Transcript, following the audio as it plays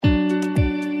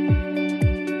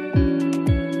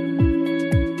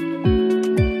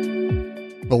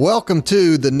Well, welcome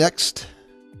to the next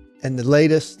and the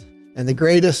latest and the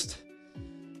greatest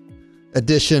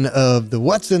edition of the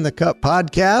What's in the Cup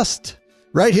podcast,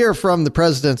 right here from the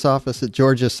President's office at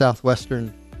Georgia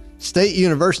Southwestern State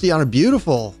University on a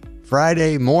beautiful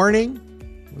Friday morning.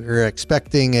 We're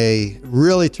expecting a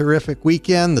really terrific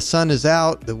weekend. The sun is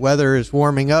out. The weather is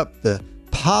warming up. The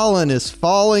pollen is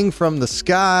falling from the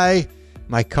sky.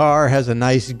 My car has a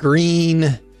nice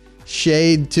green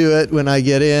shade to it when I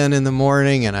get in the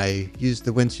morning, and I use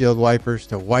the windshield wipers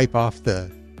to wipe off the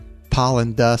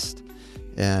pollen dust.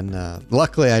 And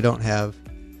luckily I don't have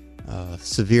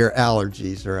severe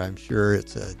allergies, or I'm sure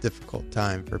it's a difficult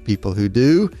time for people who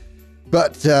do.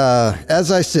 But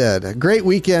as I said, a great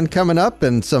weekend coming up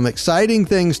and some exciting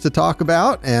things to talk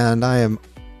about. And I am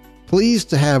pleased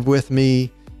to have with me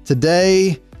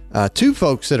today two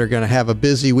folks that are going to have a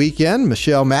busy weekend.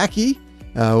 Michelle McKie,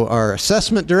 our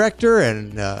assessment director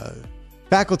and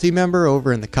faculty member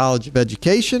over in the College of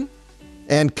Education,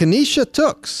 and Kaneisha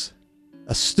Tooks,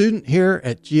 a student here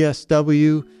at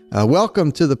GSW.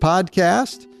 Welcome to the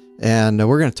podcast. And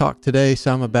we're going to talk today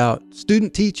some about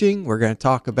student teaching. We're going to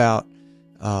talk about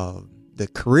the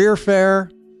career fair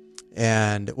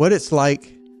and what it's like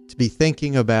to be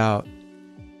thinking about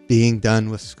being done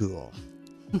with school.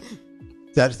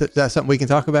 Is that something we can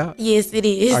talk about? Yes, it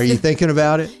is. Are you thinking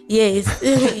about it? Yes.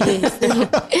 Yes.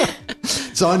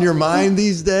 It's on your mind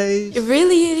these days? It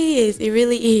really is. It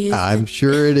really is. I'm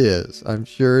sure it is. I'm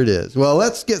sure it is. Well,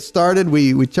 let's get started.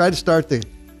 We try to start the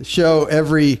show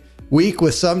every week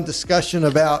with some discussion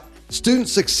about student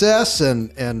success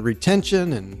and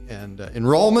retention and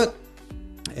enrollment.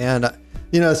 And,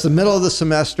 it's the middle of the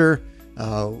semester.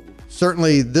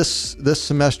 Certainly this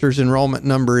semester's enrollment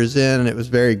number is in, and it was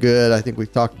very good. I think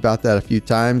we've talked about that a few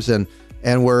times, and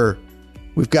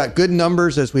we've got good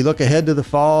numbers as we look ahead to the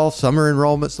fall. Summer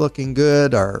enrollment's looking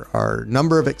good. Our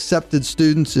number of accepted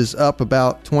students is up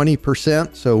about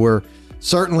 20%. So we're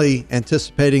certainly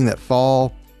anticipating that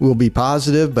fall will be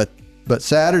positive, but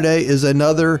Saturday is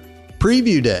another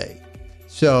preview day.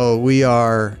 So we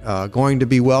are going to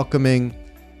be welcoming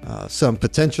some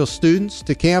potential students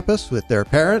to campus with their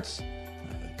parents.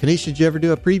 Kaneisha, did you ever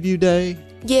do a preview day?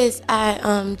 Yes,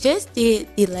 I just did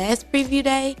the last preview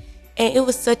day, and it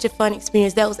was such a fun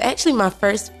experience. That was actually my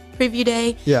first preview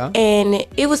day. Yeah. And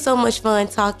it was so much fun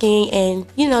talking and,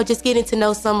 just getting to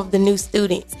know some of the new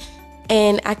students.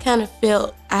 And I kind of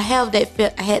felt, I had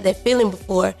that feeling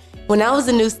before when I was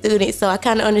a new student, so I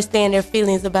kind of understand their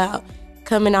feelings about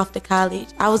coming off to college.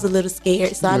 I was a little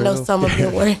scared, so I know some of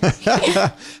them were.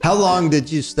 How long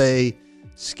did you stay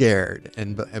scared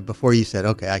and before you said,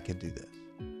 okay, I can do this?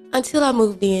 Until I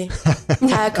moved in.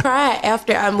 I cried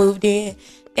after I moved in.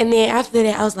 And then after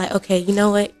that, I was like, okay, you know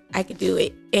what? I could do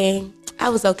it. And I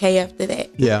was okay after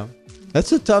that. Yeah.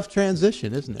 That's a tough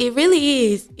transition, isn't it? It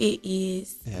really is. It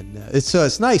is. And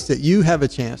it's nice that you have a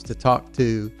chance to talk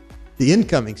to the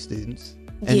incoming students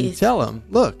and tell them,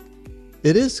 look,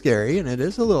 it is scary and it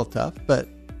is a little tough, but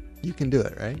you can do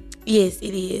it, right? Yes,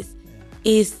 it is.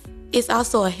 Yeah. It's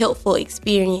also a helpful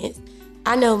experience.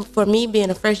 I know for me, being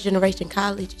a first generation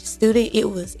college student, it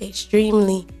was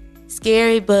extremely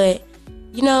scary, but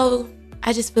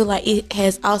I just feel like it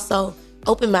has also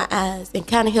opened my eyes and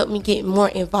kind of helped me get more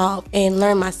involved and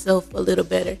learn myself a little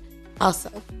better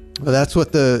also. Well, that's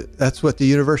what the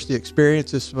university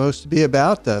experience is supposed to be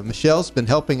about. Michelle's been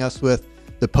helping us with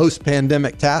the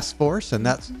post-pandemic task force, and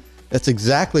that's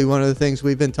exactly one of the things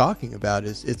we've been talking about.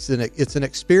 Is it's an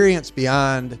experience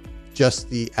beyond just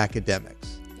the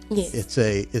academics. Yes.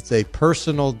 It's a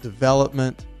personal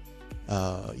development.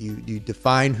 You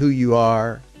define who you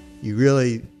are. You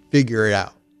really figure it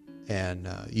out, and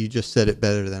you just said it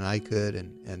better than I could.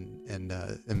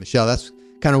 And Michelle, that's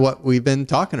kind of what we've been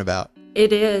talking about.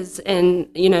 It is,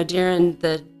 and during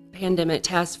the pandemic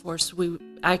task force,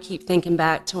 I keep thinking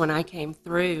back to when I came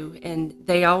through, and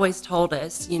they always told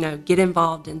us, get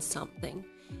involved in something,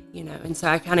 and so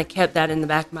I kind of kept that in the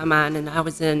back of my mind, and I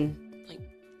was in like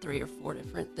 3 or 4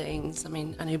 different things. I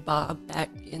mean, I knew Bob back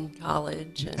in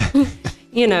college, and,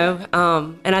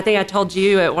 and I think I told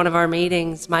you at one of our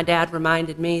meetings, my dad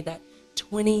reminded me that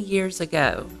 20 years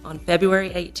ago, on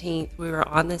February 18th, we were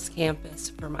on this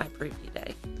campus for my preview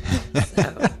day.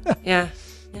 So, yeah,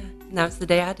 and that was the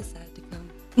day I decided to come.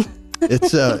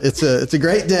 It's a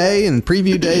great day, and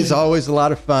preview day is always a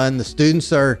lot of fun. The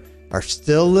students are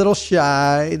still a little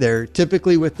shy. They're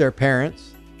typically with their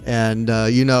parents, and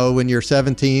when you're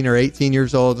 17 or 18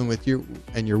 years old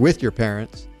and you're with your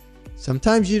parents,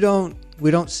 sometimes we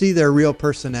don't see their real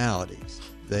personalities.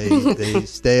 They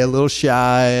stay a little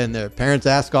shy, and their parents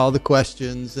ask all the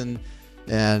questions, and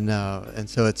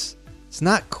so it's it's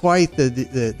not quite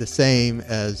the same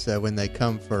as when they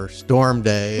come for storm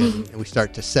day and we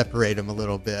start to separate them a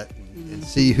little bit and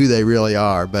see who they really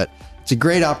are. But it's a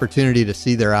great opportunity to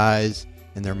see their eyes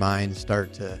and their minds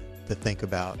start to think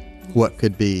about what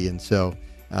could be. And so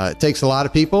it takes a lot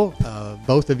of people.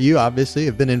 Both of you obviously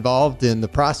have been involved in the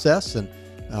process, and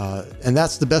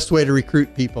that's the best way to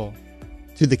recruit people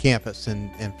to the campus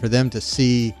and for them to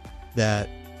see that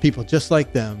people just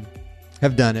like them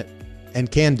have done it and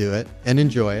can do it and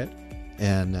enjoy it.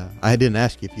 And I didn't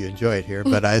ask you if you enjoy it here,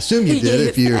 but I assume you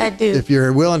did. Yes, If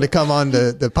you're willing to come on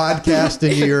the podcast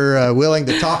and you're willing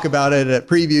to talk about it at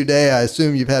preview day, I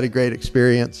assume you've had a great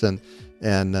experience and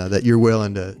that you're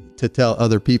willing to tell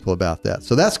other people about that.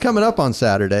 So that's coming up on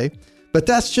Saturday, but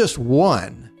that's just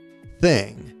one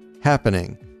thing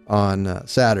happening on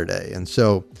Saturday. And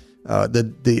so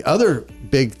the other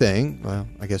big thing, well,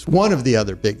 I guess one of the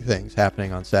other big things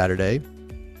happening on Saturday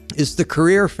is the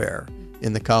career fair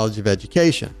in the College of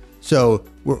Education. So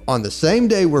we're on the same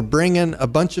day we're bringing a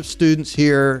bunch of students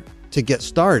here to get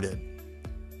started.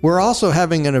 We're also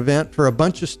having an event for a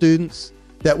bunch of students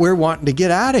that we're wanting to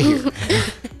get out of here.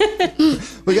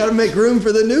 We got to make room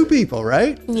for the new people,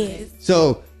 right? Yes.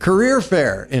 So career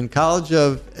fair in College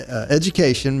of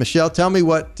Education. Michelle, tell me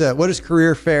what is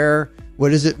career fair? What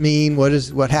does it mean?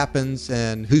 What happens,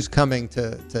 and who's coming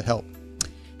to help?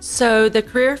 So the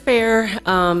career fair,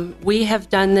 we have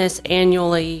done this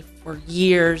annually for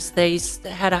years. They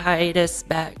had a hiatus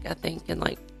back, I think, in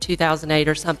like 2008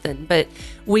 or something, but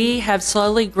we have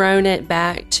slowly grown it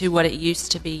back to what it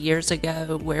used to be years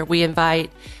ago, where we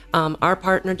invite our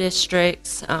partner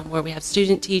districts, where we have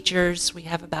student teachers. We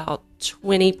have about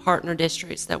 20 partner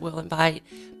districts that we'll invite,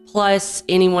 plus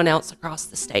anyone else across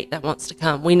the state that wants to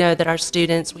come. We know that our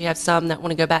students, we have some that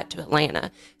want to go back to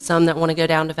Atlanta, some that want to go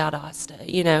down to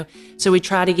Valdosta, so we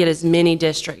try to get as many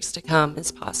districts to come as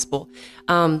possible.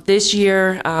 This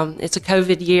year, it's a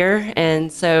COVID year, and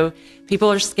so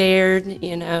people are scared,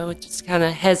 just kind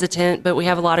of hesitant, but we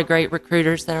have a lot of great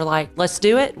recruiters that are like, let's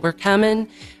do it, we're coming.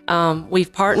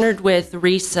 We've partnered with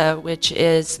RISA, which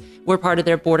is, we're part of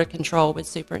their board of control with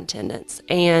superintendents,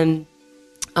 and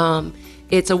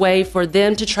it's a way for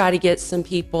them to try to get some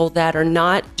people that are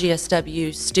not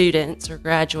GSW students or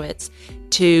graduates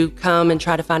to come and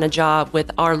try to find a job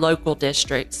with our local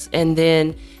districts. And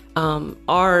then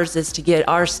ours is to get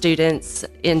our students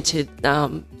into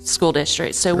school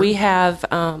districts. So we have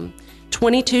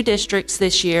 22 districts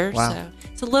this year. Wow. So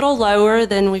it's a little lower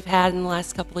than we've had in the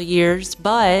last couple of years,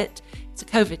 but it's a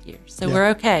COVID year, so we're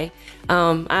okay.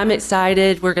 I'm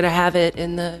excited. We're going to have it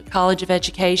in the College of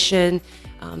Education.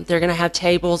 They're going to have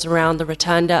tables around the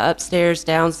rotunda upstairs,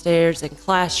 downstairs, and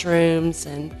classrooms,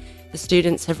 and the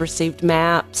students have received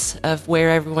maps of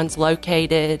where everyone's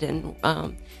located, and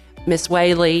Miss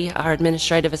Whaley, our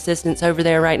administrative assistant's over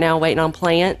there right now waiting on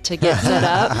plant to get set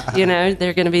up.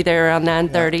 They're going to be there around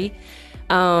 9:30.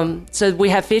 So we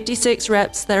have 56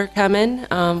 reps that are coming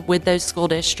with those school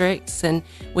districts, and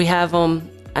we have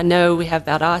them. I know we have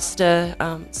Valdosta,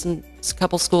 a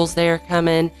couple schools there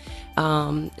coming.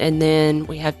 And then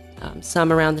we have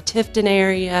some around the Tifton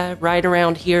area. Right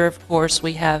around here, of course,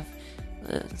 we have,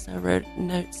 I wrote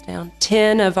notes down,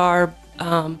 10 of our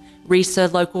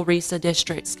local RISA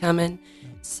districts coming.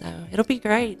 So it'll be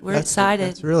great. We're excited.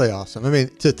 That's really awesome.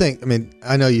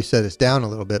 I know you said it's down a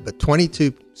little bit, but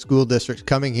 22 school districts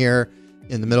coming here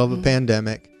in the middle of a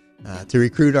pandemic to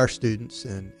recruit our students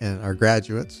and our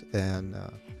graduates. And,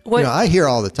 I hear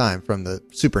all the time from the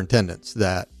superintendents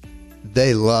that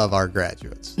they love our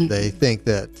graduates. Mm-hmm. They think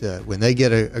that when they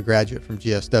get a graduate from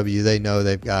GSW, they know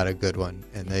they've got a good one,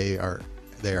 and they are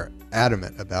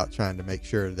adamant about trying to make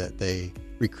sure that they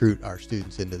recruit our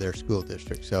students into their school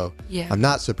district. So I'm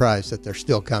not surprised that they're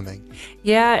still coming.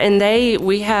 Yeah, and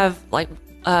we have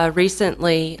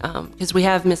recently, because we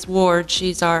have Miss Ward,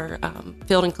 she's our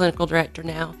field and clinical director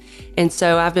now, and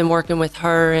so I've been working with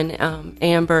her and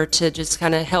Amber to just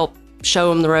kind of help show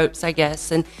them the ropes, I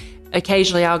guess. And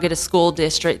occasionally I'll get a school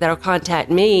district that'll contact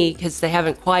me because they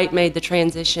haven't quite made the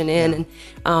transition in. And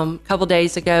a couple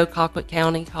days ago, Colquitt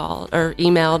County called or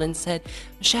emailed and said,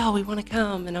 Michelle, we want to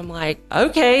come. And I'm like,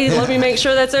 okay, let me make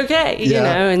sure that's okay,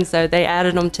 And so they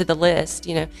added them to the list,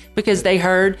 because they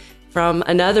heard from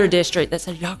another district that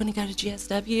said, y'all going to go to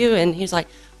GSW? And he's like,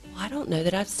 well, I don't know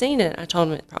that I've seen it. I told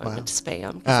him it probably went to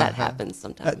spam, because that happens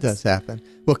sometimes. That does happen.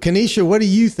 Well, Kaneisha, what do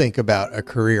you think about a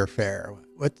career fair?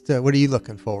 What are you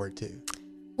looking forward to?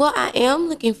 Well, I am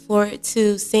looking forward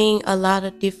to seeing a lot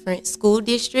of different school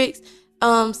districts,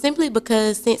 simply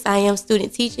because since I am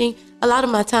student teaching, a lot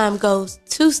of my time goes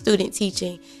to student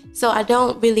teaching. So I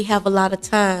don't really have a lot of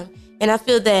time. And I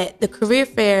feel that the career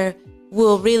fair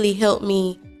will really help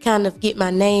me kind of get my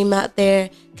name out there,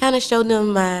 kind of show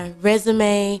them my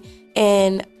resume.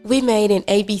 And we made an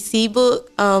ABC book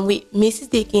with Mrs.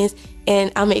 Dickens,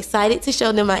 and I'm excited to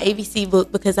show them my ABC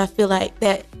book because I feel like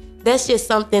that's just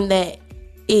something that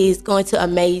is going to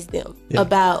amaze them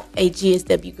about a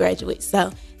GSW graduate.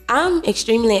 So I'm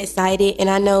extremely excited, and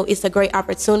I know it's a great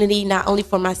opportunity not only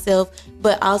for myself,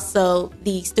 but also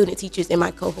the student teachers in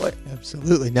my cohort.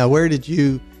 Absolutely. Now, where did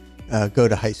you go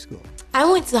to high school? I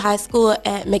went to high school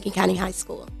at Macon County High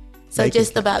School. So Macon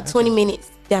just about 20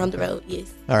 minutes down the road,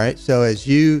 yes. All right. So as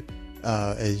you've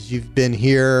been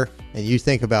here and you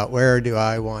think about where do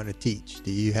I want to teach,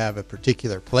 do you have a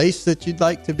particular place that you'd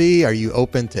like to be? Are you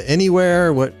open to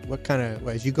anywhere? What kind of,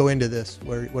 as you go into this,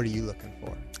 what are you looking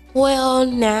for? Well,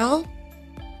 now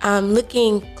I'm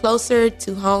looking closer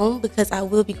to home because I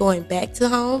will be going back to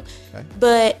home. Okay.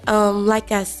 But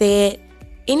like I said,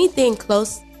 anything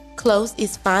close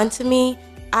is fine to me.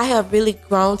 I have really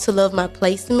grown to love my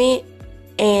placement,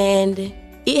 and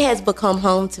it has become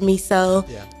home to me. So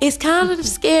it's kind of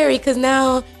scary because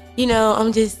now,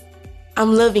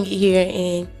 I'm loving it here.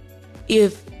 And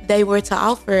if they were to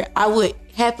offer, I would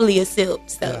happily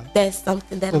accept. So that's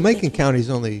something that Macon County's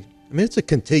only, it's a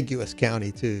contiguous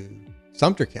county to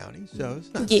Sumter County, so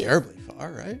it's not terribly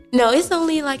far, right? No, it's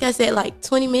only, like I said, like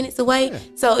 20 minutes away. Yeah.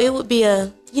 So it would be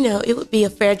a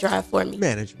fair drive for me.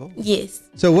 Manageable. Yes.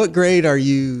 So what grade are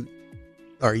you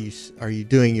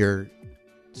doing your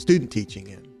student teaching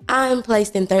in? I'm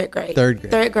placed in third grade. Third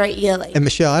grade ELA. And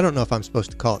Michelle, I don't know if I'm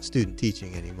supposed to call it student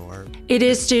teaching anymore. It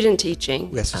is student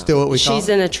teaching. That's still what we call it? She's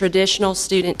in a traditional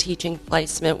student teaching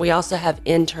placement. We also have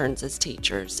interns as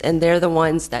teachers, and they're the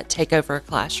ones that take over a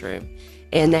classroom.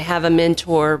 And they have a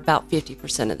mentor about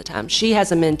 50% of the time. She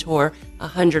has a mentor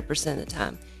 100% of the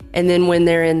time. And then when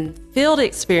they're in field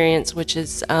experience, which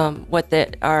is what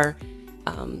our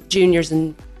juniors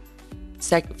and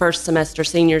first semester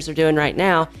seniors are doing right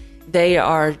now, they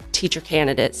are teacher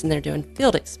candidates and they're doing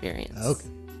field experience. Okay.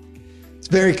 It's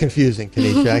very confusing,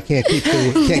 Kaneisha. I can't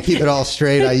keep it all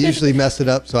straight. I usually mess it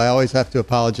up, so I always have to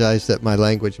apologize that my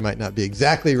language might not be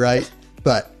exactly right.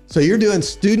 But so you're doing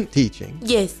student teaching.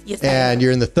 Yes. And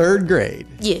you're in the third grade.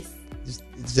 Yes.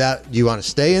 Is that, do you want to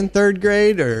stay in third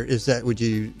grade, or would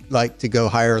you like to go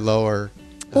higher or lower?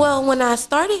 Well, when I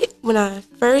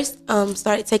first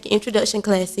started taking introduction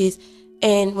classes,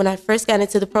 and when I first got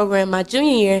into the program my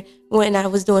junior year, when I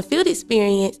was doing field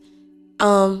experience,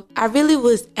 I really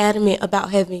was adamant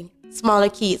about having smaller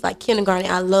kids, like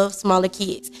kindergarten. I love smaller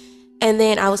kids. And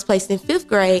then I was placed in fifth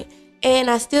grade,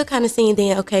 and I still kind of seen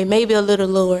then, okay, maybe a little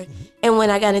lower. And when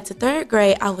I got into third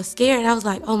grade, I was scared. I was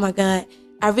like, oh my God,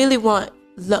 I really want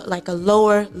like a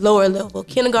lower level,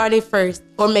 kindergarten first,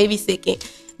 or maybe second.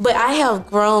 But I have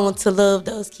grown to love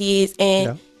those kids,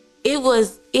 and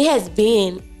it has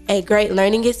been a great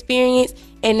learning experience.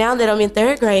 And now that I'm in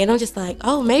third grade, and I'm just like,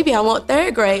 oh, maybe I want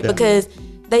third grade because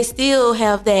they still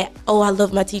have that, oh, I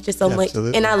love my teacher so much.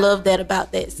 And I love that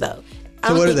about that. So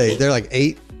what are they? They're like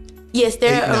 8? Yes,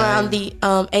 they're around the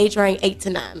age range 8 to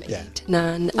 9. Maybe. 8 to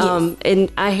 9. Yes.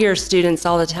 And I hear students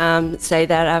all the time say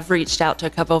that. I've reached out to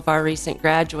a couple of our recent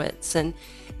graduates, and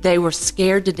they were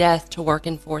scared to death to work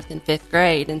in 4th and 5th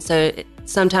grade. And so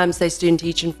sometimes they student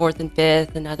teach in 4th and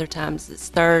 5th, and other times it's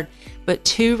 3rd. But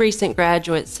 2 recent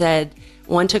graduates said,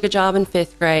 one took a job in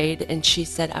 5th grade, and she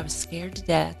said, I was scared to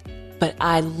death, but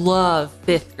I love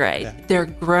 5th grade. Yeah. They're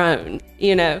grown,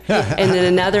 And then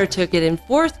another took it in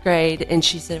 4th grade, and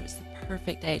she said it was the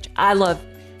perfect age. I love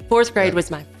 4th grade was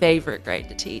my favorite grade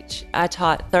to teach. I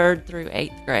taught 3rd through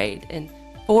 8th grade, and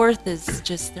 4th is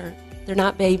just they're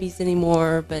not babies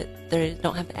anymore, but they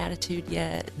don't have the attitude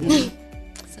yet.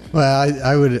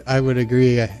 Well, I would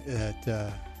agree that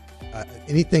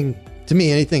anything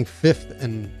 5th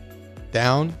and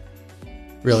down,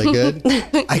 really good.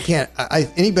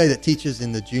 Anybody that teaches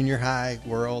in the junior high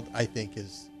world, I think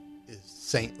is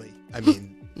saintly. I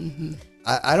mean,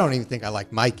 I don't even think I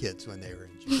liked my kids when they were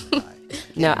in junior high.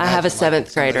 No, I have a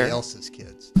 7th grader. Somebody else's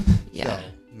kids. Yeah. So,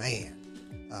 man,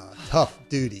 tough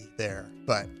duty there.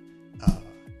 But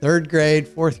 3rd grade,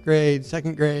 4th grade,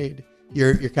 2nd grade,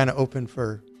 you're kind of open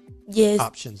for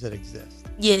options that exist.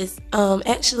 Yes.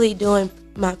 Actually doing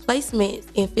my placements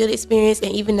in field experience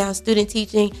and even now student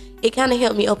teaching, it kind of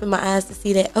helped me open my eyes to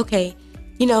see that, okay,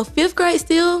 5th grade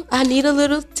still, I need a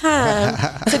little time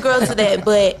to grow to that.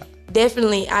 But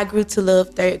definitely I grew to love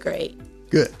 3rd grade.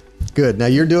 Good. Now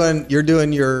you're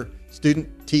doing your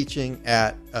student teaching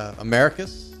at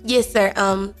Americas? Yes, sir.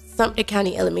 Sumter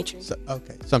County Elementary.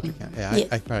 Sumter County. Yeah, yes.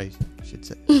 I probably should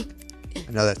say.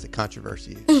 I know that's a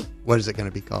controversy. What is it going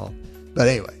to be called? But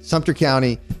anyway, Sumter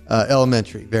County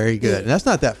Elementary, very good. Yeah. And that's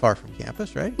not that far from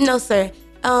campus, right? No, sir.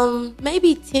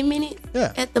 Maybe 10 minutes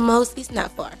at the most. It's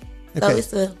not far. So Okay.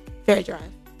 it's a fair drive.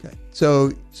 Okay.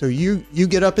 So you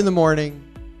get up in the morning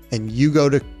and you go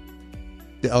to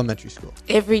the elementary school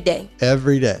Every day.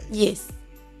 every day. Yes.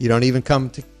 You don't even come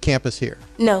to campus here.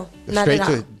 No, Go not straight at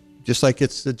all. to just like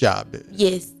it's a job.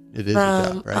 Yes. It is a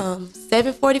From job, right?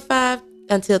 7:45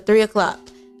 until 3 o'clock,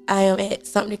 I am at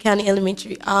Sumter County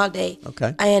Elementary all day.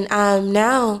 Okay. And I'm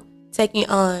now taking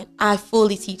on, I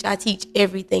fully teach. I teach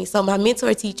everything. So my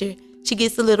mentor teacher, she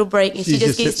gets a little break and she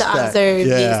just gets sits to back. observe.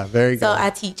 Yeah, Yes. very good. So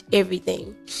I teach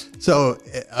everything. So,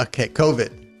 okay,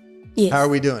 COVID. Yes. How are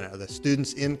we doing? Are the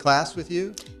students in class with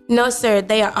you? No, sir.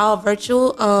 They are all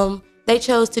virtual. They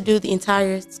chose to do the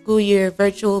entire school year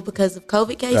virtual because of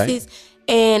COVID cases.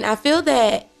 And I feel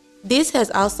that this has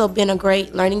also been a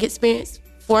great learning experience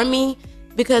for me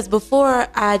because before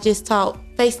I just taught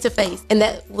face to face, and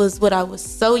that was what I was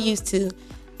so used to.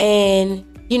 And,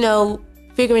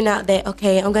 figuring out that,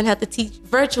 okay, I'm going to have to teach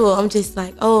virtual. I'm just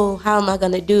like, oh, how am I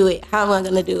going to do it? How am I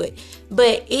going to do it?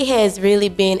 But it has really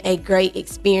been a great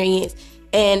experience.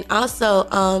 And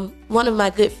also, one of my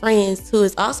good friends who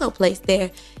is also placed there,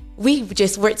 we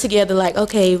just work together like,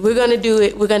 okay, we're going to do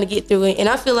it. We're going to get through it. And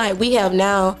I feel like we have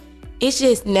now, it's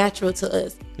just natural to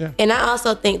us. Yeah. And I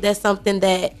also think that's something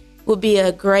that would be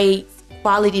a great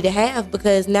quality to have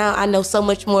because now I know so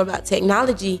much more about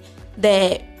technology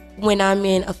that when I'm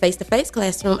in a face-to-face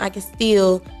classroom, I can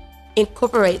still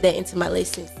incorporate that into my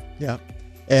lessons. Yeah.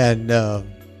 And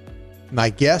my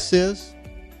guess is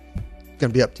it's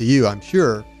going to be up to you, I'm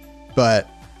sure. But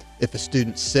if a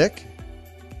student's sick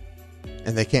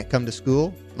and they can't come to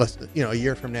school, a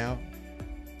year from now,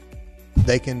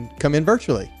 they can come in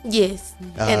virtually. Yes.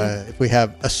 If we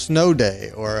have a snow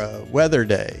day or a weather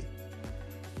day,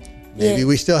 maybe Yes.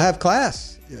 we still have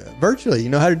class virtually. You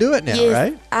know how to do it now, Yes.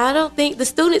 right? I don't think the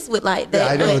students would like that.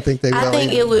 Yeah, I don't but think they will I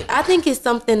think either. I think it's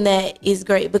something that is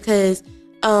great because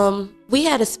we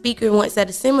had a speaker once at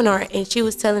a seminar and she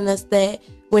was telling us that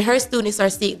when her students are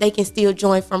sick, they can still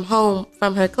join from home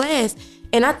from her class.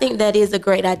 And I think that is a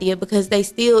great idea because they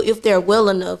still, if they're well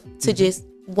enough to just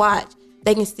watch,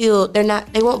 they can still,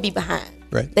 they won't be behind.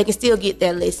 Right. They can still get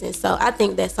their lessons. So I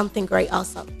think that's something great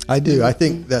also. I do. I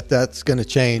think that that's going to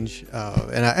change.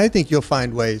 And I think you'll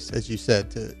find ways, as you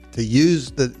said, to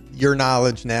use your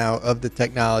knowledge now of the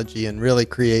technology in really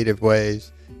creative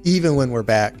ways, even when we're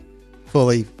back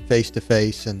fully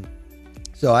face-to-face. And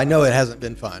so I know it hasn't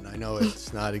been fun. I know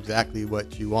it's not exactly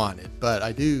what you wanted, but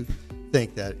I do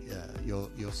think that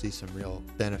you'll see some real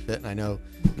benefit. And I know,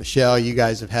 Michelle, you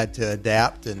guys have had to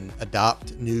adapt and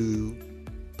adopt new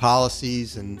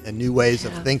policies and new ways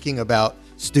of thinking about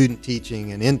student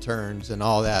teaching and interns and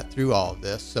all that through all of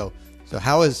this. So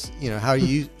how do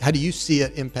you see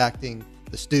it impacting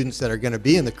the students that are going to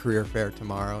be in the career fair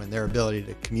tomorrow and their ability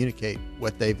to communicate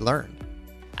what they've learned?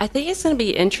 I think it's going to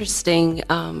be interesting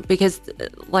because,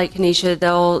 like Kaneisha,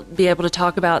 they'll be able to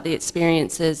talk about the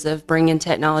experiences of bringing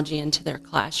technology into their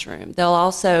classroom. They'll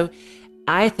also,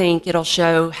 I think it'll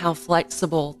show how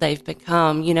flexible they've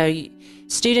become.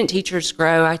 Student teachers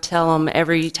grow. I tell them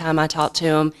every time I talk to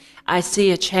them, I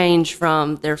see a change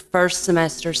from their first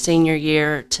semester senior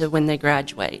year to when they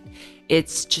graduate.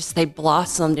 It's just they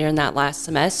blossom during that last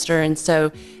semester. And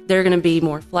so they're going to be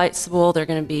more flexible. They're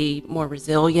going to be more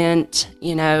resilient.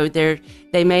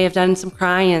 They may have done some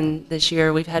crying this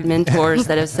year. We've had mentors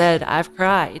that have said, I've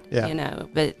cried,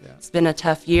 but it's been a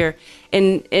tough year.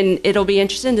 And it'll be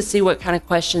interesting to see what kind of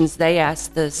questions they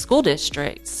ask the school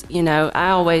districts. I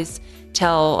always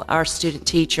tell our student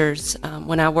teachers,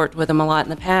 when I worked with them a lot in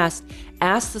the past,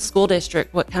 ask the school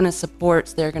district what kind of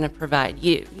supports they're going to provide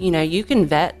you. You can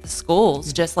vet the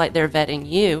schools just like they're vetting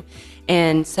you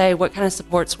and say, what kind of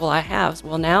supports will I have?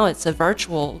 Well, now it's a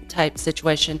virtual type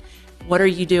situation. What are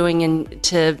you doing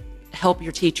to help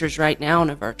your teachers right now in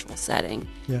a virtual setting?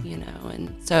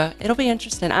 And so it'll be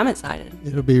interesting. I'm excited.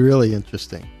 It'll be really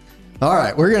interesting. All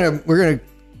right, we're gonna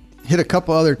hit a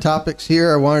couple other topics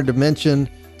here. I wanted to mention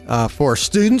for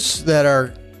students that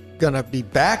are going to be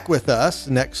back with us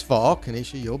next fall.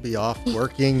 Kaneisha, you'll be off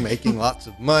working, making lots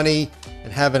of money,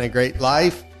 and having a great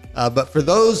life. But for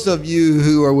those of you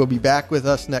who will be back with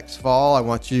us next fall, I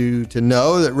want you to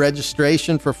know that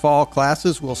registration for fall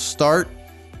classes will start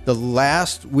the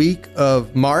last week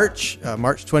of March,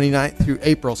 March 29th through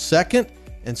April 2nd.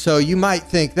 And so you might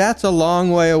think that's a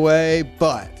long way away,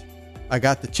 but I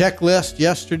got the checklist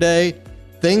yesterday.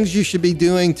 Things you should be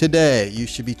doing today. You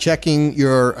should be checking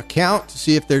your account to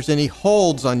see if there's any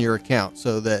holds on your account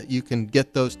so that you can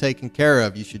get those taken care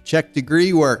of. You should check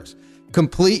DegreeWorks.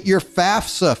 complete your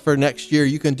FAFSA for next year.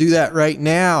 You can do that right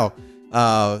now.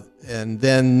 And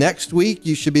then next week,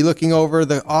 you should be looking over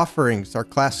the offerings. Our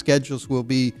class schedules will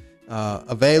be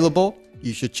available.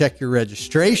 You should check your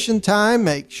registration time.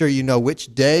 Make sure you know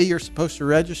which day you're supposed to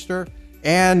register.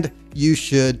 And you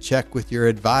should check with your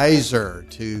advisor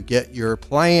to get your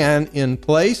plan in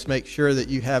place. Make sure that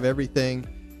you have everything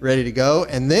ready to go.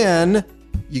 And then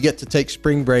you get to take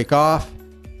spring break off.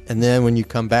 And then when you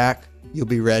come back, you'll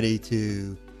be ready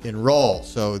to enroll.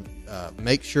 So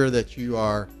make sure that you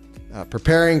are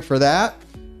preparing for that.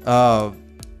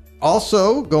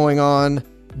 Also going on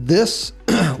this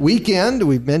weekend,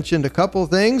 we've mentioned a couple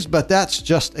things, but that's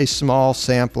just a small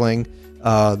sampling.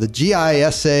 The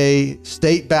GISA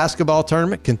State Basketball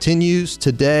Tournament continues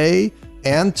today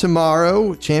and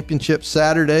tomorrow. Championship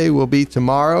Saturday will be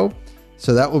tomorrow.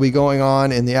 So that will be going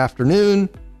on in the afternoon.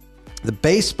 The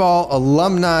Baseball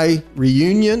Alumni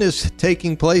Reunion is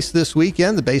taking place this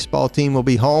weekend. The baseball team will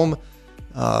be home.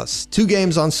 2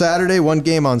 games on Saturday, 1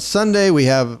 game on Sunday. We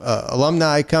have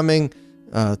alumni coming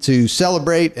to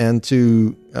celebrate and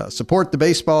to support the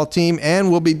baseball team.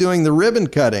 And we'll be doing the ribbon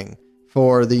cutting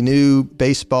for the new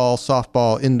baseball,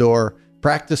 softball indoor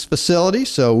practice facility.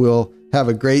 So we'll have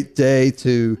a great day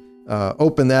to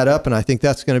open that up. And I think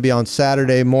that's going to be on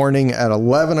Saturday morning at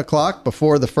 11 o'clock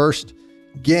before the first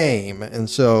game. And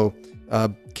so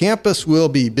campus will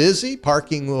be busy.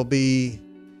 Parking will be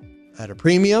at a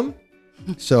premium.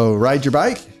 So ride your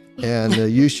bike and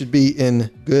you should be in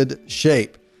good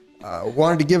shape.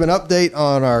 Wanted to give an update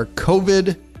on our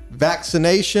COVID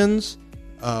vaccinations.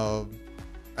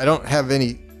 I don't have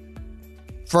any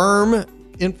firm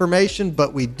information,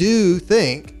 but we do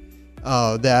think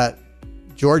that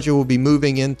Georgia will be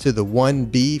moving into the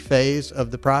 1B phase of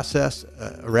the process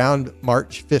around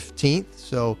March 15th.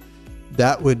 So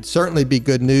that would certainly be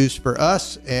good news for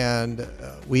us. And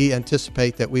we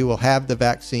anticipate that we will have the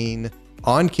vaccine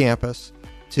on campus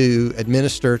to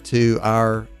administer to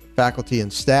our faculty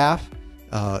and staff,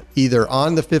 either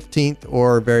on the 15th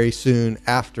or very soon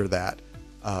after that.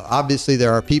 Obviously,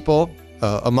 there are people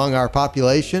among our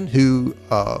population who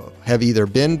have either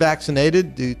been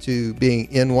vaccinated due to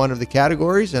being in one of the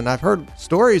categories. And I've heard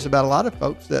stories about a lot of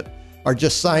folks that are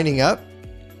just signing up,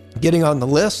 getting on the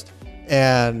list,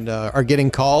 and are getting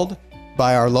called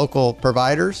by our local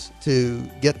providers to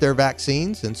get their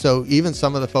vaccines. And so even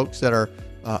some of the folks that are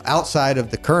outside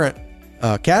of the current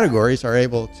categories are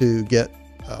able to get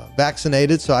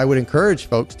vaccinated. So I would encourage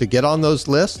folks to get on those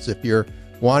lists if you're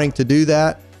wanting to do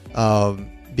that,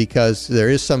 because there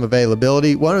is some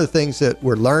availability. One of the things that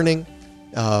we're learning,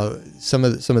 some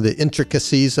of the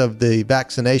intricacies of the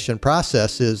vaccination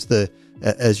process is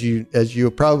as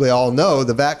you probably all know,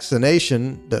 the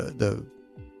vaccination, the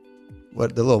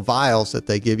little vials that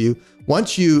they give you,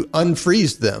 once you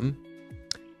unfreeze them,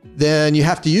 then you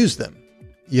have to use them.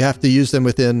 You have to use them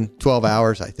within 12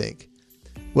 hours, I think.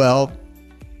 Well,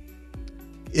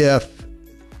 if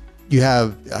you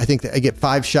have, I think I get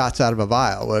 5 shots out of a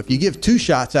vial. Well, if you give 2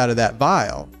 shots out of that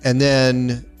vial and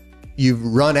then you've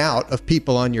run out of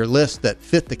people on your list that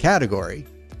fit the category,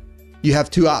 you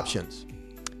have 2 options.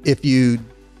 If you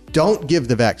don't give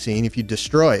the vaccine, if you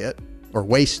destroy it or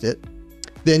waste it,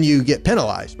 then you get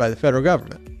penalized by the federal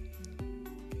government.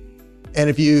 And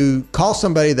if you call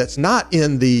somebody that's not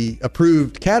in the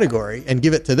approved category and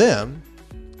give it to them,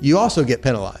 you also get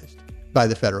penalized by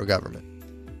the federal government.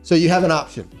 So you have an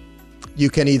option. You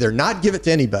can either not give it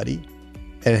to anybody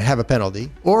and have a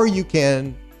penalty, or you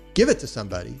can give it to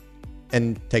somebody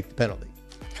and take the penalty.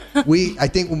 I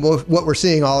think what we're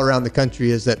seeing all around the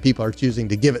country is that people are choosing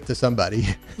to give it to somebody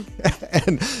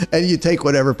and you take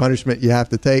whatever punishment you have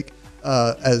to take,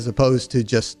 as opposed to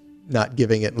just not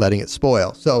giving it and letting it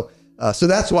spoil. So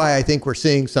that's why I think we're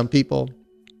seeing some people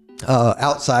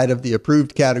outside of the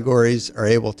approved categories are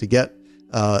able to get,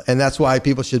 and that's why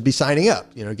people should be signing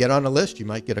up. Get on a list. You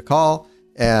might get a call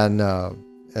and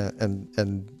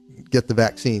get the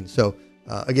vaccine. So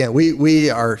again, we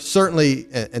are certainly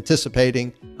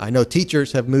anticipating. I know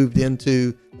teachers have moved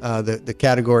into the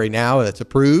category now that's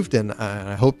approved, and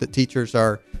I hope that teachers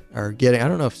are getting. I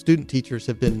don't know if student teachers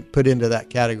have been put into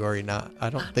that category. Not. I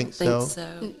don't think so.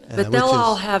 But they'll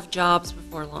all have jobs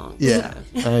before long. Yeah,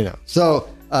 so. I know. So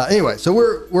anyway, so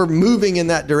we're moving in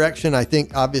that direction. I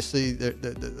think obviously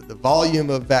the volume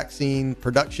of vaccine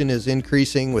production is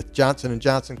increasing with Johnson &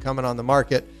 Johnson coming on the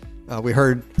market. We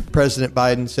heard President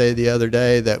Biden say the other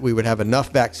day that we would have enough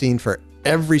vaccine for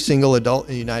every single adult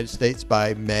in the United States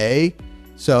by May.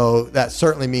 So that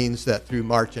certainly means that through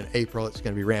March and April, it's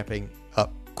going to be ramping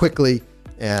up quickly.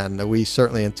 And we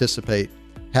certainly anticipate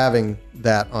having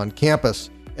that on campus.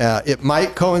 It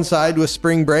might coincide with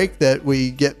spring break that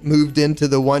we get moved into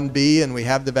the 1B and we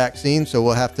have the vaccine, so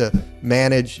we'll have to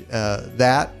manage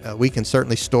that. We can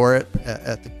certainly store it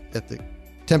at the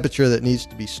temperature that needs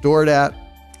to be stored at,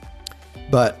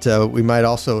 but we might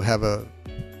also have a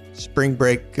spring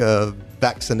break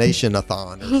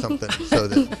vaccination-a-thon or something so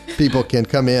that people can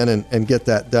come in and get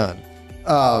that done.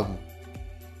 A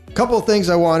couple of things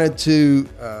I wanted to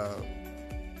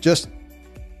just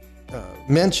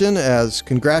mention as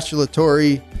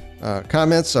congratulatory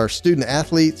comments. Our student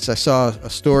athletes, I saw a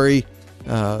story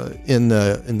in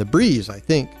the Breeze, I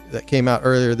think, that came out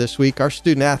earlier this week. Our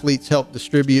student athletes helped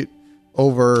distribute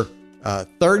over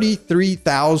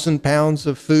 33,000 pounds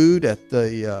of food at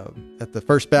the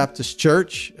First Baptist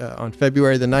Church on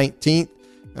February the 19th.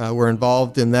 We're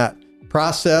involved in that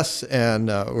process, and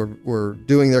we're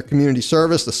doing their community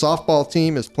service. The softball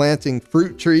team is planting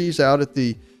fruit trees out at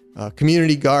the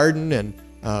community garden, and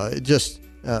just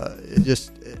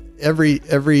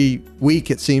every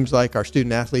week it seems like our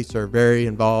student athletes are very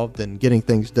involved in getting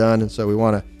things done, and so we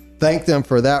want to thank them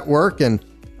for that work. And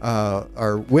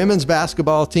our women's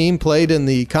basketball team played in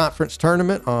the conference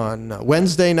tournament on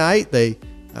Wednesday night. They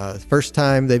first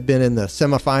time they've been in the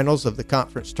semifinals of the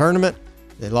conference tournament.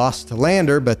 They lost to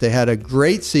Lander, but they had a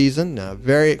great season.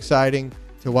 Very exciting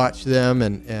to watch them,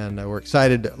 and we're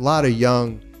excited. A lot of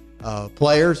young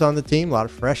players on the team, a lot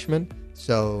of freshmen.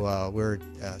 So we're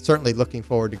certainly looking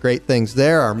forward to great things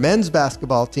there. Our men's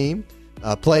basketball team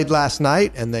played last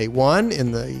night, and they won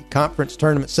in the conference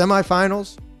tournament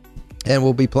semifinals, and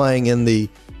we'll be playing in the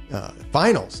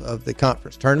finals of the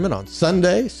conference tournament on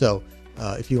Sunday. So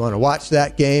if you want to watch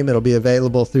that game, it'll be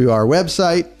available through our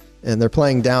website, and they're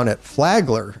playing down at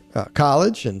Flagler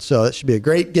College, and so it should be a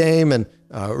great game, and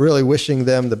really wishing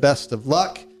them the best of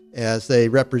luck as they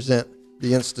represent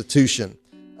the institution.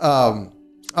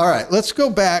 All right, let's go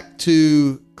back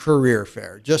to career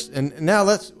fair. And now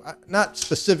let's not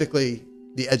specifically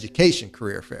the education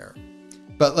career fair,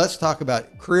 but let's talk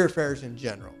about career fairs in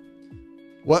general.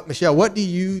 Michelle, what do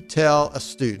you tell a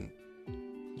student?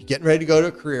 You're getting ready to go to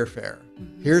a career fair.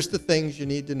 Mm-hmm. Here's the things you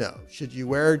need to know. Should you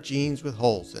wear jeans with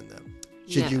holes in them?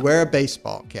 Should you wear a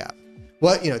baseball cap?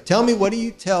 Tell me, what do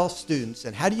you tell students,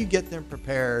 and how do you get them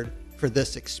prepared for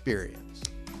this experience?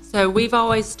 So we've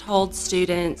always told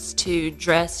students to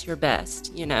dress your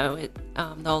best. The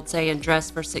old saying,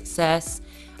 dress for success.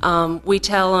 We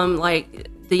tell them, like,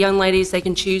 the young ladies, they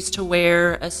can choose to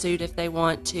wear a suit if they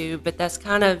want to, but that's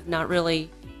kind of not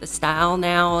really the style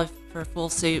now for a full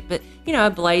suit. But, a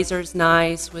blazer's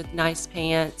nice with nice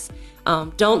pants.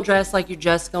 Don't dress like you're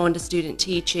just going to student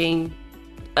teaching,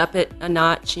 up it a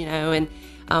notch, and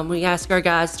we ask our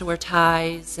guys to wear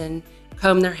ties and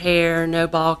comb their hair, no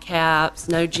ball caps,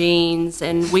 no jeans,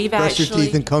 and we've brush your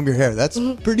teeth and comb your hair. That's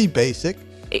pretty basic.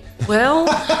 Well,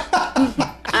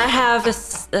 I have a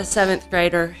seventh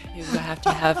grader who has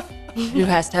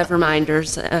to have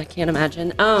reminders. I can't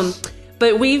imagine.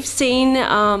 But we've seen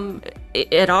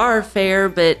at our fair,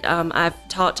 but I've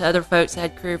talked to other folks that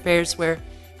had career fairs where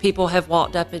people have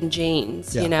walked up in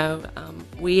jeans. Yeah.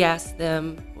 We ask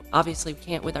them. Obviously, we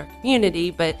can't with our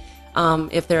community, but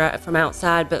if they're from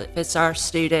outside, but if it's our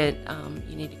student,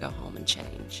 you need to go home and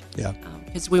change. Yeah.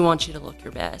 Because we want you to look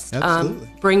your best.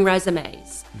 Absolutely. Bring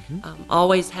resumes. Mm-hmm.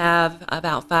 Always have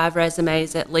about 5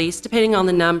 resumes at least, depending on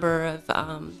the number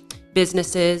of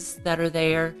businesses that are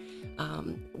there.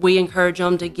 We encourage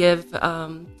them to give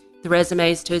the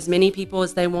resumes to as many people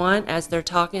as they want as they're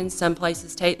talking. Some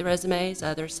places take the resumes.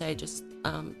 Others say just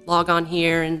log on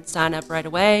here and sign up right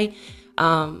away.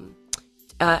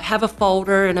 Have a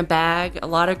folder and a bag. A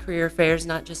lot of career fairs,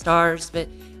 not just ours, but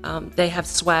they have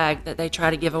swag that they try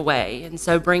to give away. And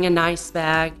so bring a nice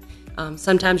bag.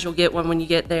 Sometimes you'll get one when you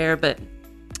get there, but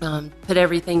put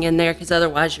everything in there because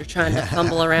otherwise you're trying to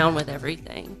fumble around with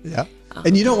everything. Yeah.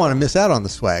 And you don't want to miss out on the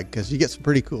swag because you get some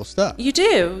pretty cool stuff. You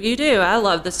do. I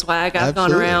love the swag. I've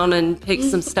gone around and picked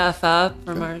some stuff up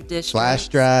from our district. Flash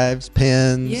drives,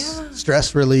 pens,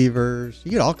 stress relievers.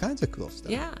 You get all kinds of cool stuff.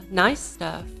 Yeah, nice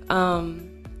stuff.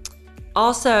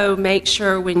 Also, make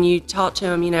sure when you talk to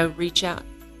them, reach out.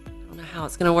 I don't know how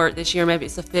it's going to work this year. Maybe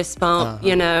it's a fist bump,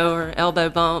 or elbow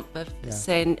bump,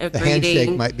 saying a greeting.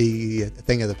 Handshake might be a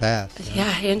thing of the past. Yeah,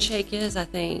 handshake is, I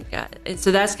think. And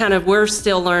so that's we're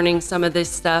still learning some of this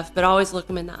stuff, but always look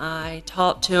them in the eye,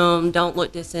 talk to them, don't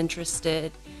look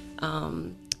disinterested.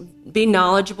 Be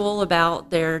knowledgeable about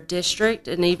their district,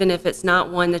 and even if it's not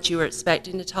one that you were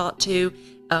expecting to talk to,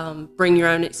 bring your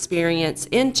own experience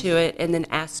into it, and then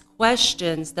ask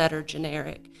questions that are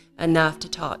generic enough to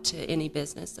talk to any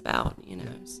business about,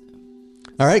 So.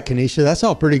 All right, Kaneisha, that's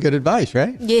all pretty good advice,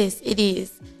 right? Yes, it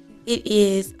is. It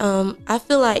is. I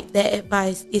feel like that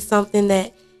advice is something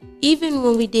that even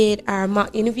when we did our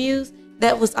mock interviews,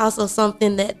 that was also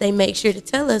something that they make sure to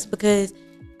tell us, because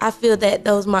I feel that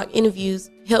those mock interviews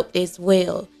helped as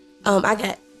well. I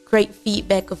got great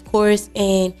feedback, of course,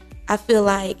 and I feel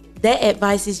like that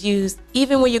advice is used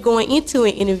even when you're going into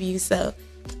an interview. So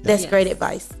that's great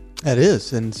advice. That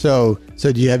is. And so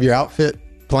do you have your outfit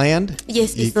planned?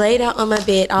 Yes, it's laid out on my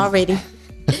bed already.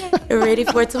 Ready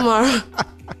for tomorrow.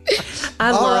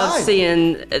 I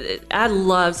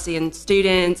love seeing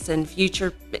students and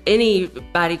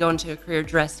anybody going to a career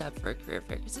dressed up for a career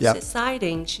fair, because it's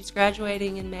exciting. She's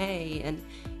graduating in May and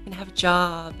can have a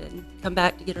job and come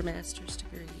back to get her master's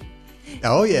degree.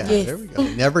 Oh yeah, yes. There we go.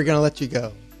 Never gonna let you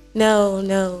go.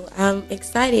 No, I'm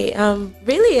excited. I'm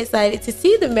really excited to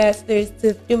see the masters,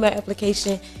 to do my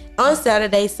application on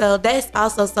Saturday. So that's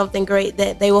also something great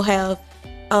that they will have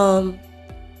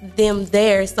them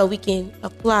there so we can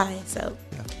apply. So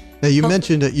now you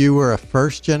mentioned that you were a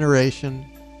first generation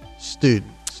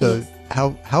student. So yes.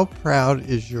 How proud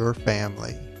is your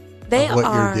family of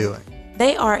what you're doing?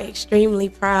 They are extremely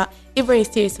proud. It brings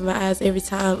tears to my eyes every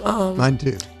time. Mine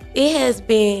too. It has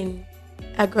been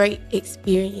a great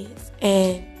experience,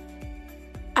 and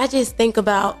I just think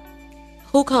about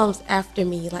who comes after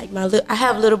me. Like I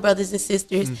have little brothers and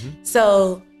sisters,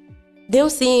 so them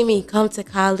seeing me come to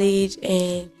college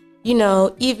and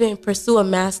even pursue a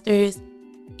master's,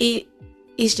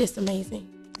 it's just amazing.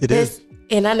 It is.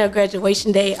 And I know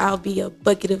graduation day I'll be a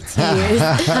bucket of tears,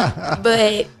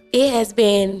 but it has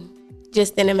been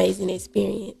just an amazing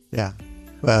experience. Yeah.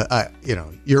 Well,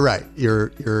 you're right.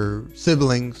 Your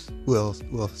siblings will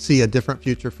see a different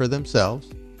future for themselves,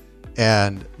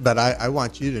 but I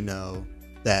want you to know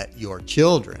that your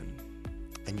children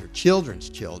and your children's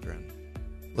children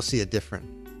will see a different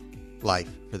life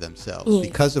for themselves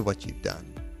because of what you've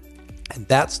done, and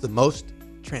that's the most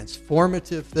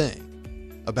transformative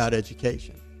thing about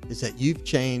education, is that you've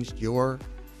changed your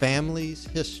family's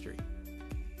history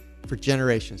for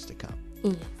generations to come.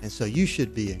 And so you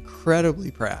should be incredibly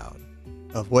proud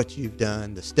of what you've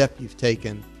done, the step you've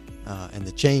taken, and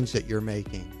the change that you're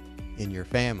making in your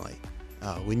family.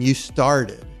 When you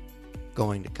started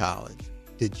going to college,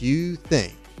 did you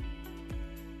think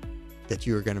that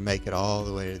you were going to make it all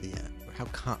the way to the end? Or how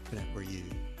confident were you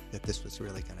that this was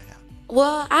really going to happen?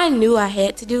 Well, I knew I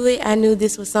had to do it. I knew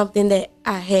this was something that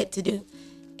I had to do.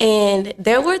 And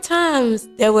there were times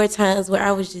where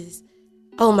I was just,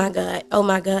 oh my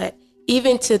God.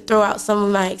 Even to throw out some of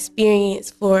my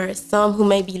experience for some who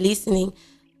may be listening,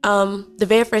 the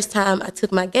very first time I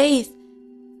took my GACE,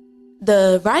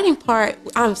 the writing part,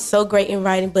 I'm so great in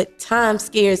writing, but time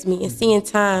scares me. And seeing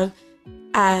time,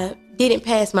 I didn't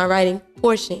pass my writing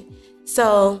portion.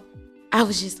 So I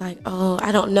was just like, oh,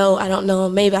 I don't know.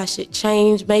 Maybe I should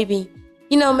change. Maybe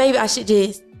I should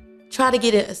just try to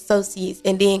get an associate's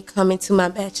and then come into my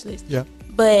bachelor's. Yeah.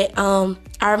 But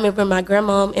I remember my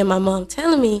grandma and my mom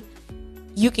telling me,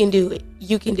 you can do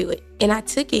it. And I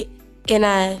took it and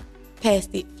I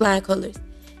passed it flying colors.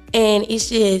 And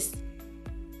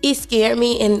it scared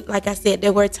me. And like I said,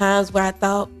 there were times where I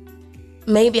thought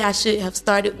maybe I should have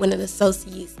started with an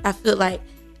associate's. I feel like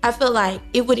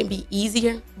it wouldn't be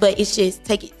easier, but it's just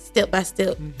take it step by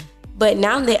step. But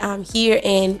now that I'm here,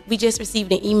 and we just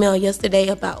received an email yesterday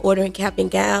about ordering cap and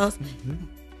gowns,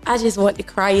 I just wanted to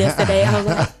cry yesterday. I was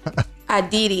like, I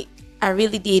did it. I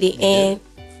really did it. And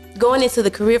going into the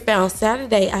career fair on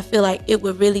Saturday, I feel like it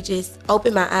would really just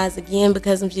open my eyes again,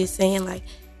 because I'm just saying, like,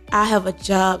 I have a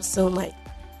job soon. Like,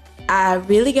 I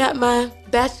really got my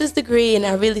bachelor's degree and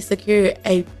I really secured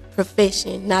a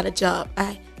profession, not a job.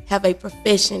 I have a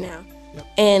profession now. Yep.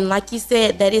 And like you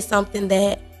said, that is something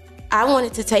that I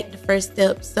wanted to take the first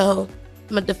step, so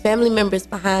the family members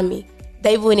behind me,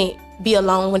 they wouldn't be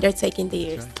alone when they're taking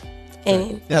theirs. Right.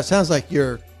 And now it sounds like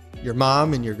your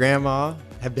mom and your grandma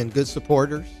have been good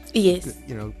supporters. Yes.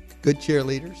 Good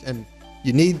cheerleaders, and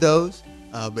you need those,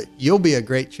 but you'll be a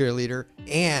great cheerleader,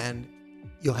 and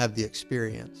you'll have the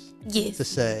experience to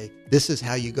say, this is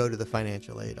how you go to the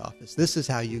financial aid office. This is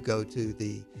how you go to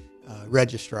the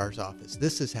registrar's office.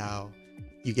 This is how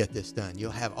you get this done. You'll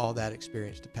have all that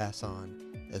experience to pass on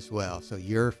as well. So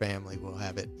your family will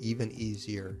have it even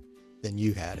easier than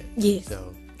you had it. Yes.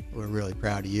 So we're really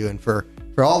proud of you. And for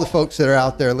all the folks that are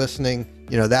out there listening,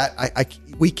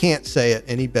 we can't say it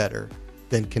any better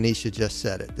than Kaneisha just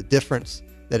said it. The difference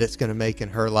that it's going to make in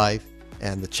her life,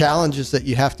 and the challenges that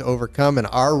you have to overcome, and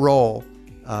our role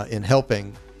in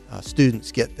helping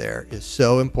students get there is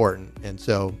so important. And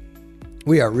so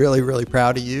we are really, really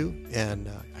proud of you, and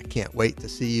I can't wait to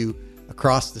see you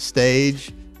across the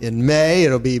stage in May,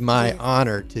 it'll be my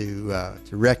honor to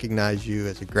recognize you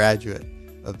as a graduate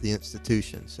of the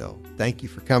institution. So thank you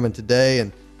for coming today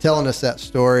and telling us that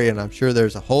story. And I'm sure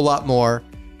there's a whole lot more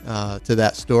to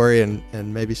that story,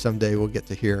 and maybe someday we'll get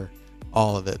to hear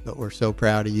all of it. But we're so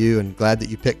proud of you and glad that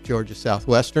you picked Georgia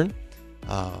Southwestern.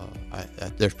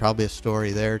 There's probably a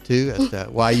story there too as to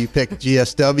why you picked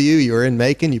GSW. You were in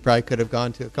Macon. You probably could have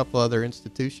gone to a couple other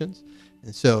institutions.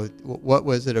 And so what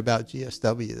was it about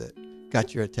GSW that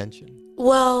got your attention?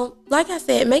 Well, like I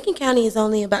said, Macon County is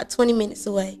only about 20 minutes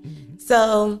away. Mm-hmm.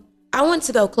 So I wanted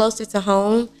to go closer to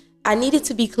home. I needed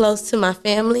to be close to my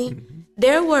family.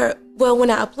 Mm-hmm. When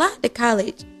I applied to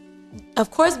college, of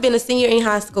course, being a senior in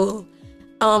high school,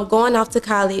 going off to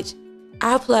college,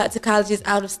 I applied to colleges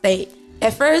out of state.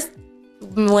 At first,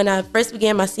 when I first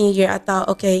began my senior year, I thought,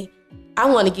 okay, I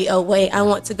want to get away. I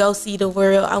want to go see the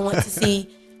world. I want to see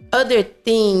other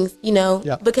things,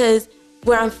 because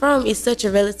where I'm from is such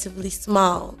a relatively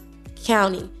small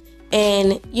county.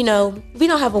 And, we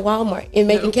don't have a Walmart in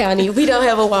Macon County. We don't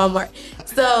have a Walmart.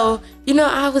 So,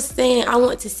 I was saying I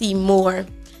want to see more.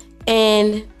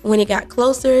 And when it got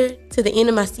closer to the end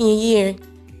of my senior year,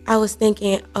 I was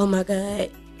thinking, oh my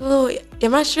God,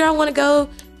 am I sure I want to go,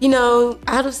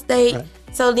 out of state? Right.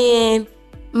 So then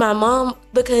my mom,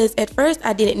 because at first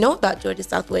I didn't know about Georgia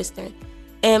Southwestern,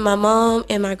 and my mom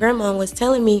and my grandma was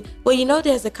telling me, well,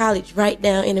 there's a college right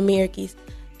down in Americas.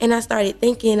 And I started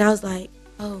thinking, I was like,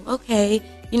 oh, okay,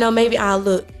 maybe I'll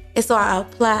look. And so I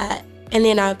applied, and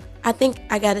then I think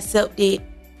I got accepted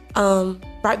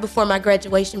right before my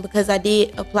graduation, because I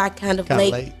did apply kind of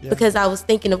late because I was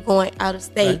thinking of going out of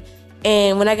state. Right.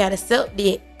 And when I got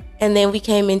accepted, and then we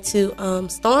came into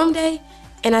Storm Day,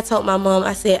 and I told my mom,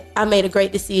 I said, I made a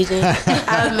great decision.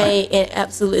 I made an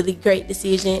absolutely great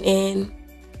decision. And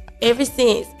ever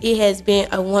since, it has been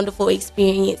a wonderful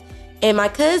experience. And my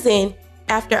cousin,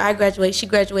 after I graduated, she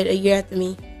graduated a year after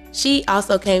me. She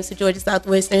also came to Georgia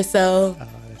Southwestern. So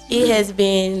it's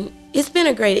been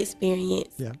a great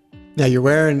experience. Yeah. Now you're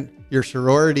wearing your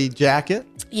sorority jacket.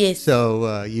 Yes.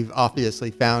 So you've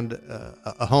obviously found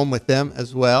a home with them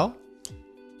as well.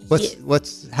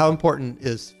 How important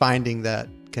is finding that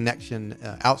connection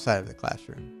outside of the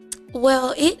classroom?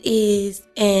 Well, it is,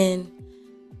 and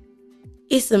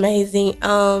it's amazing.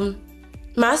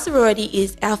 My sorority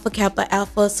is Alpha Kappa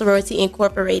Alpha Sorority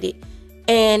Incorporated.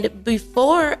 And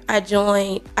before I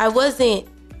joined,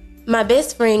 my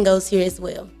best friend goes here as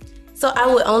well. So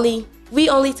we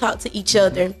only talk to each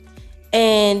other.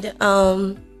 And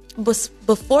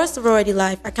before sorority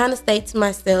life, I kind of stayed to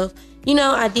myself.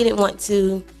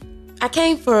 I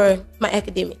came for my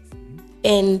academics,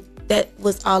 and that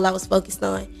was all I was focused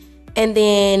on. And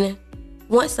then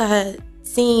once I had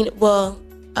seen,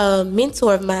 a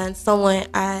mentor of mine, someone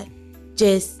I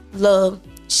just love,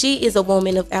 she is a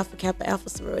woman of Alpha Kappa Alpha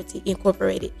Sorority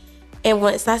Incorporated. And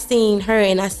once I seen her,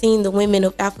 and I seen the women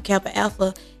of Alpha Kappa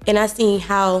Alpha, and I seen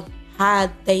how high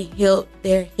they held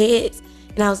their heads,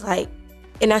 and I was like,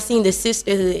 and I seen the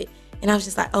sisterhood, and I was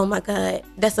just like, oh my God,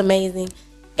 that's amazing.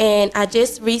 And I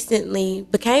just recently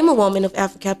became a woman of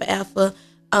Alpha Kappa Alpha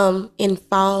in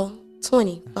fall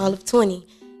of 20.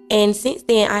 And since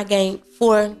then, I gained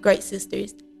 4 great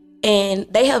sisters, and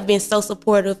they have been so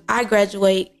supportive. I'm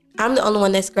the only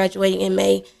one that's graduating in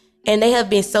May, and they have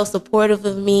been so supportive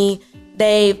of me.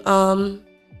 I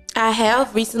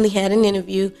have recently had an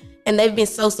interview, and they've been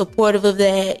so supportive of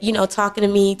that,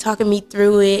 talking me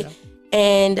through it. Yeah.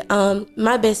 And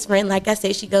my best friend, like I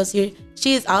said, she goes here.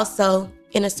 She is also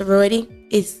in a sorority.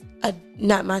 It's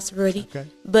not my sorority. Okay.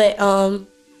 But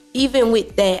even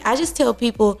with that, I just tell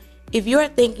people, if you're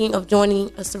thinking of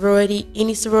joining a sorority,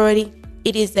 any sorority,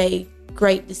 it is a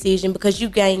great decision because you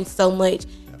gain so much.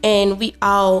 Yep. And we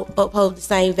all uphold the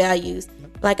same values.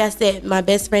 Yep. Like I said, my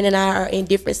best friend and I are in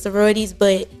different sororities,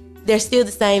 but they're still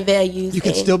the same values. You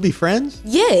can still be friends?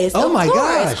 Yes. Oh my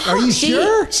gosh. Are you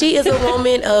sure? She is a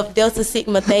woman of Delta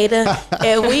Sigma Theta,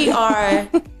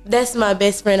 and that's my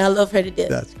best friend. I love her to death.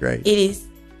 That's great.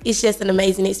 It's just an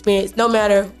amazing experience. No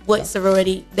matter what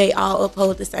sorority, they all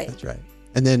uphold the same. That's right.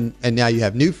 And now you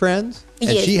have new friends, and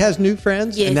yes. She has new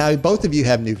friends, yes. And now both of you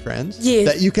have new friends yes.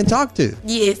 that you can talk to.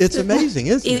 Yes. It's amazing,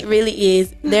 isn't it? It really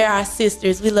is. They're our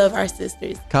sisters. We love our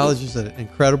sisters. College is an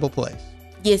incredible place.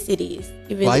 Yes, it is.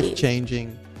 It really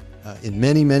Life-changing in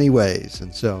many, many ways.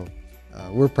 And so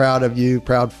we're proud of you,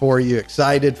 proud for you,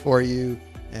 excited for you,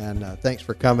 and thanks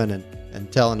for coming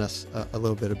and telling us a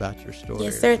little bit about your story.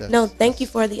 Yes, sir. Thank you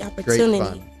for the opportunity.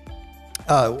 Great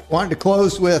fun. Wanted to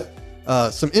close with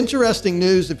some interesting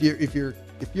news. If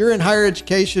you're in higher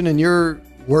education and you're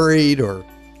worried or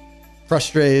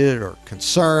frustrated or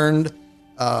concerned,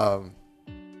 I'm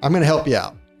going to help you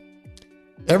out.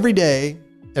 every day,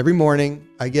 every morning,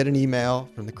 I get an email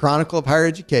from the Chronicle of Higher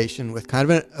Education with kind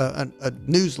of a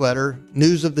newsletter,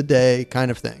 news of the day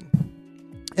kind of thing.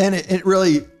 And it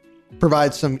really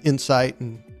provides some insight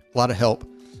and a lot of help.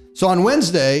 So on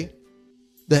Wednesday,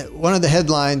 one of the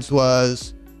headlines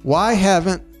was, why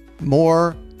haven't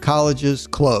more colleges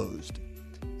closed?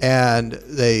 And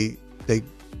they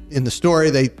in the story,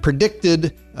 they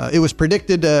predicted, it was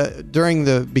predicted during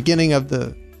the beginning of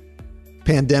the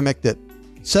pandemic that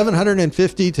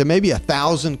 750 to maybe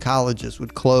 1,000 colleges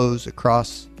would close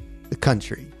across the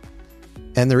country.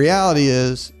 And the reality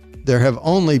is there have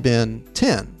only been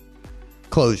 10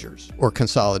 closures or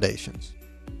consolidations.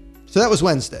 So that was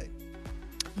Wednesday.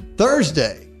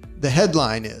 Thursday, the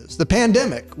headline is, the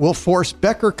pandemic will force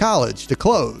Becker College to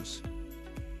close.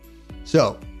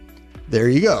 So there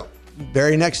you go.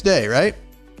 Very next day, right?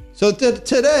 So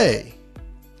today,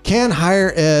 can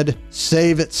higher ed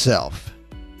save itself?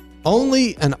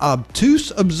 Only an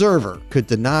obtuse observer could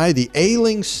deny the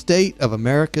ailing state of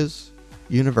America's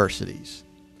universities.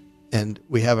 And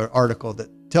we have an article that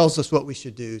tells us what we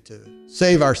should do to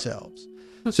save ourselves.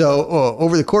 So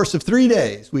over the course of 3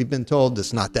 days, we've been told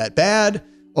it's not that bad.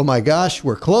 Oh my gosh,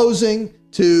 we're closing,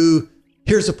 to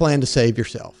here's a plan to save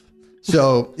yourself.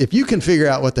 So if you can figure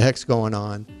out what the heck's going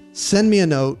on, send me a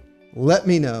note, let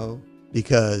me know,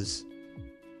 because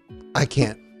I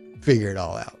can't figure it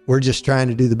all out. We're just trying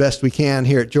to do the best we can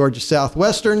here at Georgia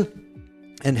Southwestern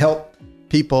and help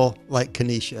people like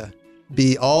Kaneisha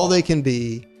be all they can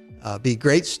be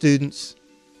great students,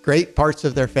 great parts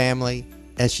of their family,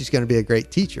 and she's going to be a great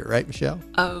teacher, right, Michelle?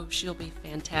 Oh, she'll be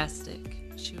fantastic.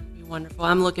 She'll be wonderful.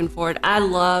 I'm looking forward. I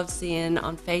love seeing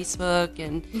on Facebook,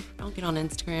 and I don't get on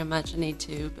Instagram much. I need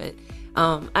to, but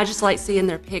I just like seeing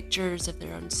their pictures of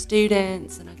their own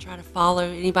students, and I try to follow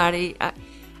anybody.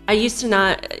 I used to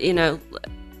not,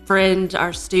 friend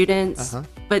our students,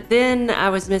 but then I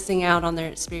was missing out on their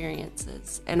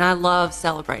experiences, and I love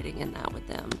celebrating in that with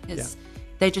them because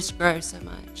they just grow so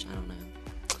much. I don't know.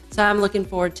 So I'm looking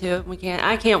forward to it.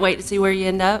 I can't wait to see where you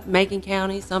end up. Macon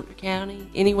County, Sumter County,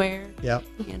 anywhere. Yeah.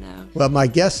 Well, my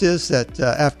guess is that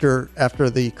after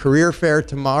the career fair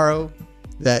tomorrow,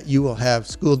 that you will have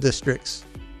school districts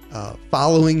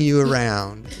following you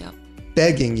around,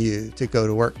 begging you to go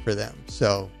to work for them.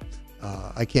 So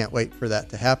I can't wait for that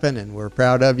to happen, and we're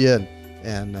proud of you.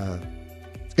 And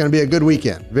it's going to be a good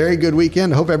weekend, very good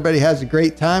weekend. I hope everybody has a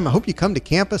great time. I hope you come to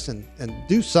campus and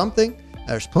do something.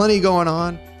 There's plenty going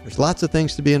on. There's lots of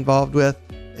things to be involved with,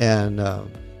 and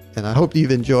I hope you've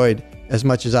enjoyed as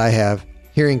much as I have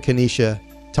hearing Kaneisha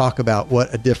talk about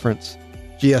what a difference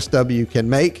GSW can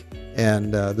make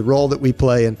and the role that we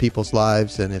play in people's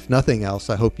lives. And if nothing else,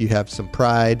 I hope you have some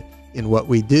pride in what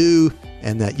we do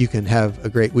and that you can have a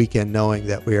great weekend knowing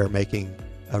that we are making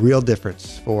a real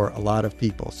difference for a lot of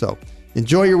people. So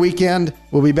enjoy your weekend.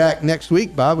 We'll be back next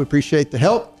week, Bob. We appreciate the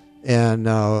help, and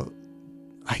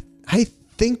I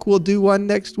think we'll do one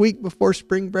next week before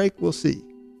spring break. We'll see.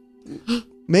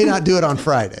 May not do it on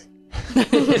Friday.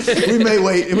 We may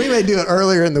wait, and we may do it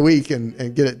earlier in the week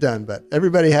and get it done. But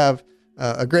everybody have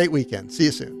a great weekend. See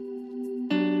you soon.